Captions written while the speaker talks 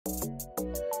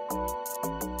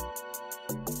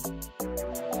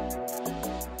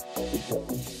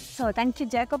So thank you,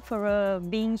 Jacob, for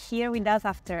being here with us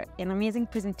after an amazing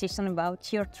presentation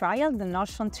about your trial, the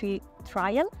Notion 3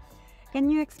 trial. Can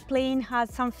you explain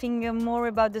us something more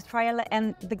about the trial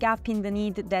and the gap in the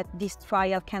need that this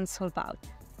trial can solve out?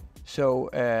 So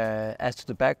as to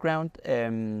the background,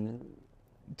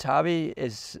 TAVI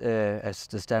is as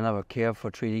the standard of care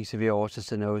for treating severe aortic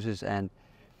stenosis, and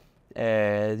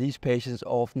these patients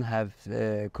often have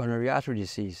coronary artery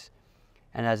disease.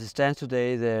 And as it stands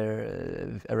today,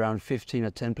 around 15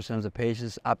 or 10% of the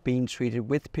patients are being treated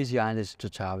with PCI in addition to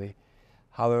TAVI.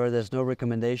 However, there's no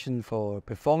recommendation for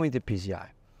performing the PCI.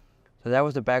 So that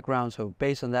was the background. So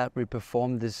based on that, we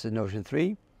performed this Notion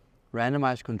 3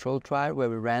 randomized controlled trial where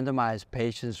we randomized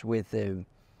patients with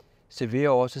severe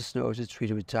aortic stenosis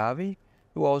treated with TAVI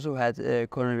who also had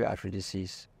coronary artery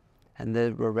disease. And they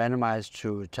were randomized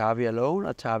to TAVI alone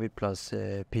or TAVI plus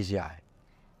PCI.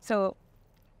 So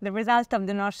the result of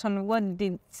the Notion, what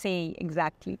did it say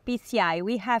exactly? PCI,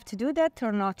 we have to do that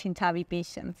or not in TAVI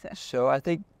patients? So I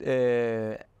think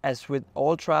as with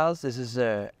all trials, this is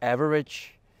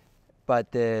average,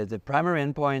 but the primary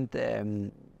endpoint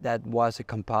that was a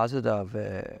composite of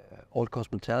all-cause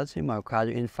mortality,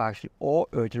 myocardial infarction, or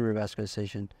urgent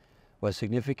revascularization was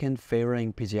significant,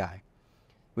 favoring PCI,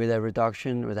 with a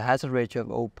reduction with a hazard ratio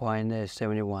of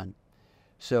 0.71.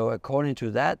 So according to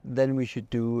that, then we should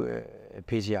do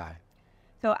PCI.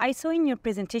 So I saw in your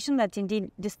presentation that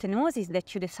indeed the stenosis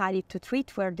that you decided to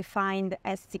treat were defined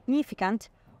as significant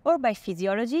or by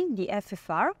physiology, the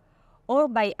FFR, or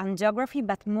by angiography,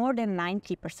 but more than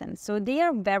 90%. So they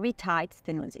are very tight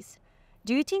stenosis.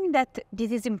 Do you think that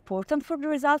this is important for the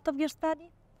result of your study?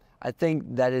 I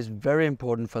think that is very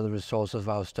important for the results of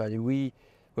our study. We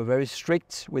were very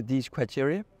strict with these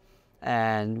criteria,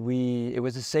 and it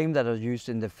was the same that was used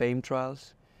in the FAME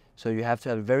trials. So you have to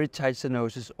have very tight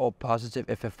stenosis or positive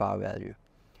FFR value.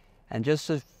 And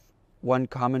just one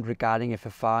comment regarding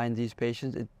FFR in these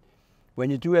patients, when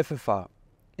you do FFR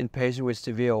in patients with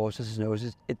severe aortic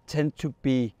stenosis, it tends to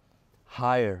be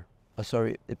higher.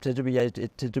 It tends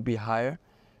to be higher.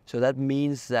 So that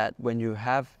means that when you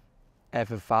have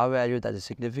FFR value that is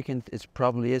significant, it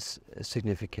probably is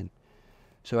significant.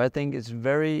 So I think it's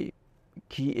very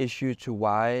key issue to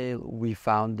why we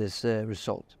found this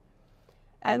result.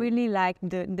 I really like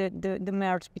the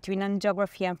merge between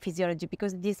angiography and physiology,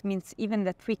 because this means even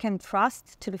that we can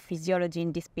trust to the physiology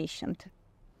in this patient.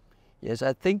 Yes,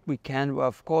 I think we can. Well,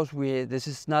 of course, this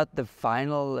is not the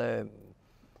final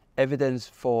evidence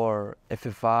for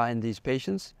FFR in these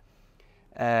patients,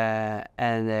 but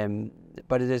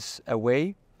it is a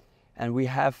way, and we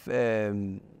have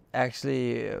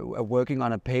actually working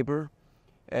on a paper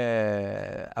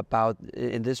about,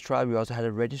 in this trial we also had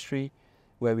a registry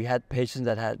where we had patients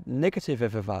that had negative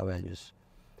FFR values.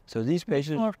 So these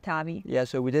patients... More TAVI. Yeah,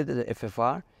 so we did the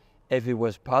FFR. If it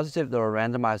was positive, they were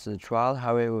randomized in the trial.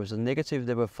 However, if it was a negative,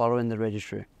 they were followed in the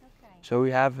registry. Okay. So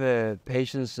we have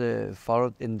patients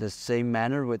followed in the same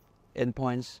manner with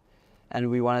endpoints, and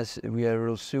we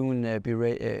will soon be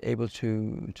able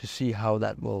to see how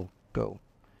that will go.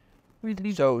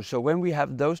 Really? So when we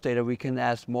have those data, we can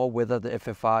ask more whether the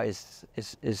FFR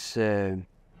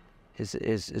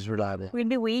is reliable. We'll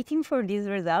be waiting for these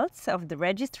results of the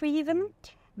registry even.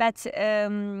 But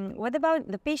what about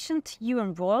the patient you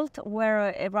enrolled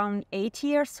were around 80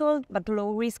 years old, but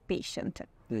low-risk patient?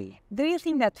 Do you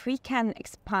think that we can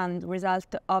expand the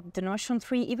result of the Notion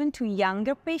 3 even to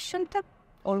younger patient,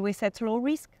 always at low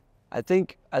risk? I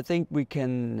think we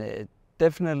can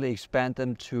definitely expand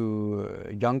them to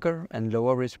younger and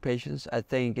lower risk patients. I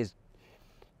think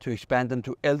to expand them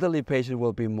to elderly patients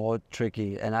will be more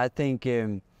tricky. And I think,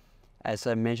 as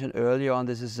I mentioned earlier on,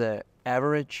 this is an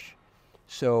average.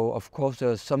 So of course there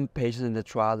are some patients in the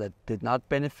trial that did not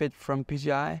benefit from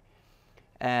PCI,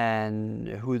 and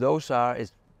who those are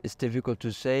is difficult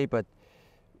to say, but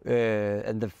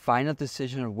and the final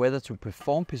decision of whether to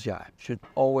perform PCI should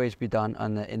always be done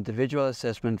on an individual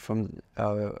assessment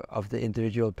of the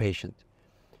individual patient.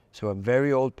 So a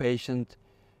very old patient,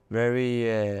 very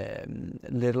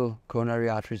little coronary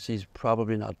artery disease,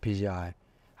 probably not PCI.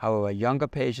 However, a younger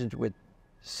patient with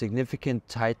significant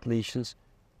tight lesions,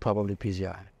 probably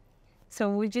PCI. So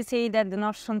would you say that the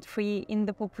Notion 3 in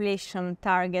the population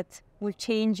target will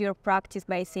change your practice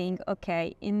by saying,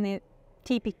 okay, in a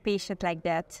typical patient like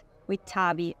that with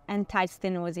TAVI and tight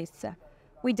stenosis,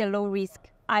 with a low risk,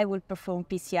 I will perform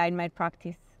PCI in my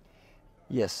practice?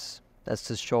 Yes, that's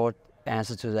the short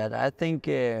answer to that. I think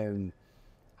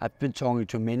I've been talking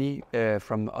to many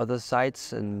from other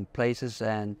sites and places,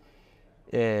 and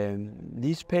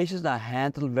these patients are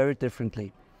handled very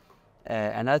differently.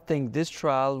 And I think this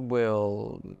trial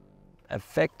will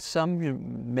affect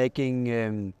some,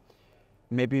 making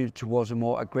maybe towards a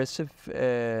more aggressive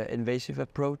invasive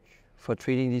approach for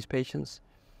treating these patients.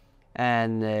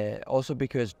 And also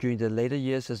because during the later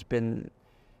years there's been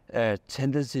a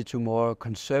tendency to more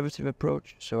conservative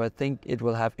approach, so I think it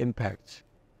will have impact.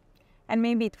 And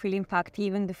maybe it will impact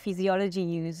even the physiology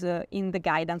use in the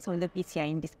guidance on the PCI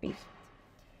in this patient.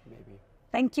 Maybe.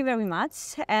 Thank you very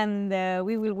much, and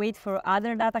we will wait for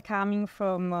other data coming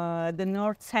from the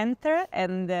North Center,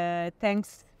 and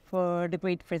thanks for the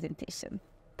great presentation.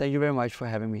 Thank you very much for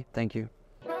having me. Thank you.